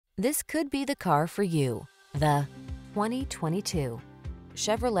This could be the car for you. The 2022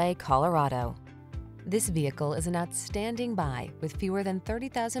 Chevrolet Colorado. This vehicle is an outstanding buy with fewer than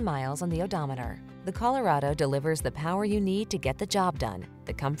 30,000 miles on the odometer. The Colorado delivers the power you need to get the job done,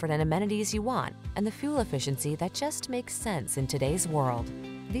 the comfort and amenities you want, and the fuel efficiency that just makes sense in today's world.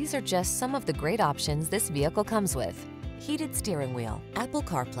 These are just some of the great options this vehicle comes with: heated steering wheel, Apple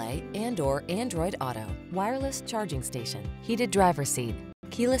CarPlay and/or Android Auto, wireless charging station, heated driver's seat,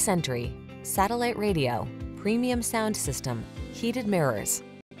 keyless entry, satellite radio, premium sound system, heated mirrors,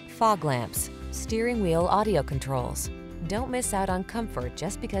 fog lamps, steering wheel audio controls. Don't miss out on comfort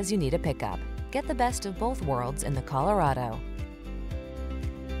just because you need a pickup. Get the best of both worlds in the Colorado.